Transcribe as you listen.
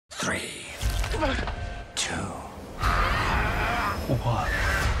3, 2, 1.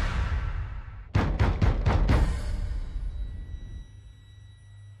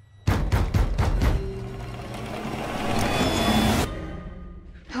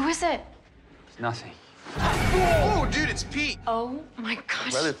 Who is it? It's nothing. Oh, dude, it's Pete. Oh my gosh.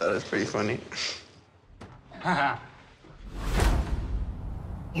 My brother thought it was pretty funny.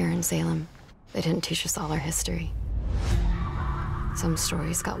 Here in Salem, they didn't teach us all our history. Some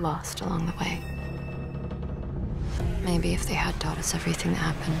stories got lost along the way. Maybe if they had taught us everything that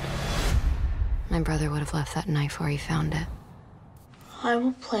happened, my brother would have left that knife where he found it. I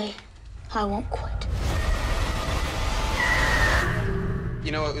will play. I won't quit.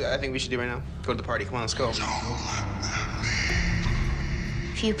 You know what I think we should do right now? Go to the party. Come on, let's go.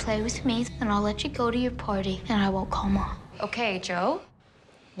 If you play with me, then I'll let you go to your party, and I won't call Mom. Okay, Joe.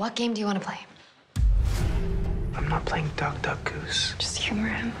 What game do you want to play? I'm not playing Duck, Duck, Goose. Just humor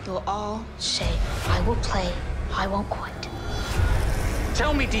him. You'll all say, I will play. I won't quit.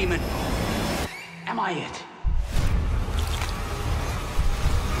 Tell me, demon. Am I it?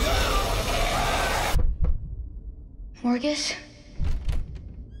 Morgus?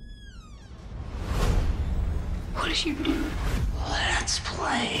 What did you do? Let's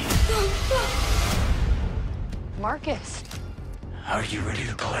play. Marcus. Are you ready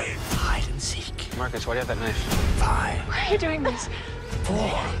to play hide and seek? Marcus, why do you have that knife? 5, Why are you doing this? 4,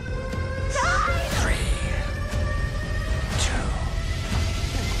 3, 2.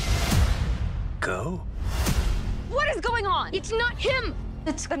 Go. What is going on? It's not him.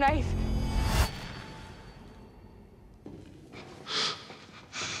 It's the knife.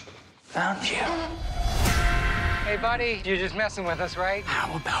 Found you. Hey, buddy, you're just messing with us, right?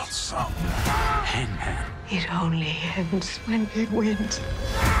 How about some hangman? It only ends when he wins.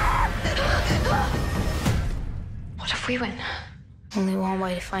 What if we win? Only one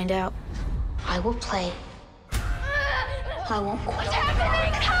way to find out. I will play. I won't quit. What's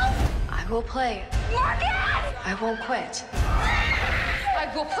happening? Help! I will play. Marcus! I won't quit.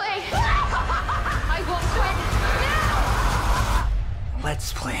 I will play. I will quit now!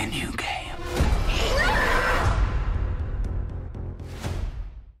 Let's play a new game. No!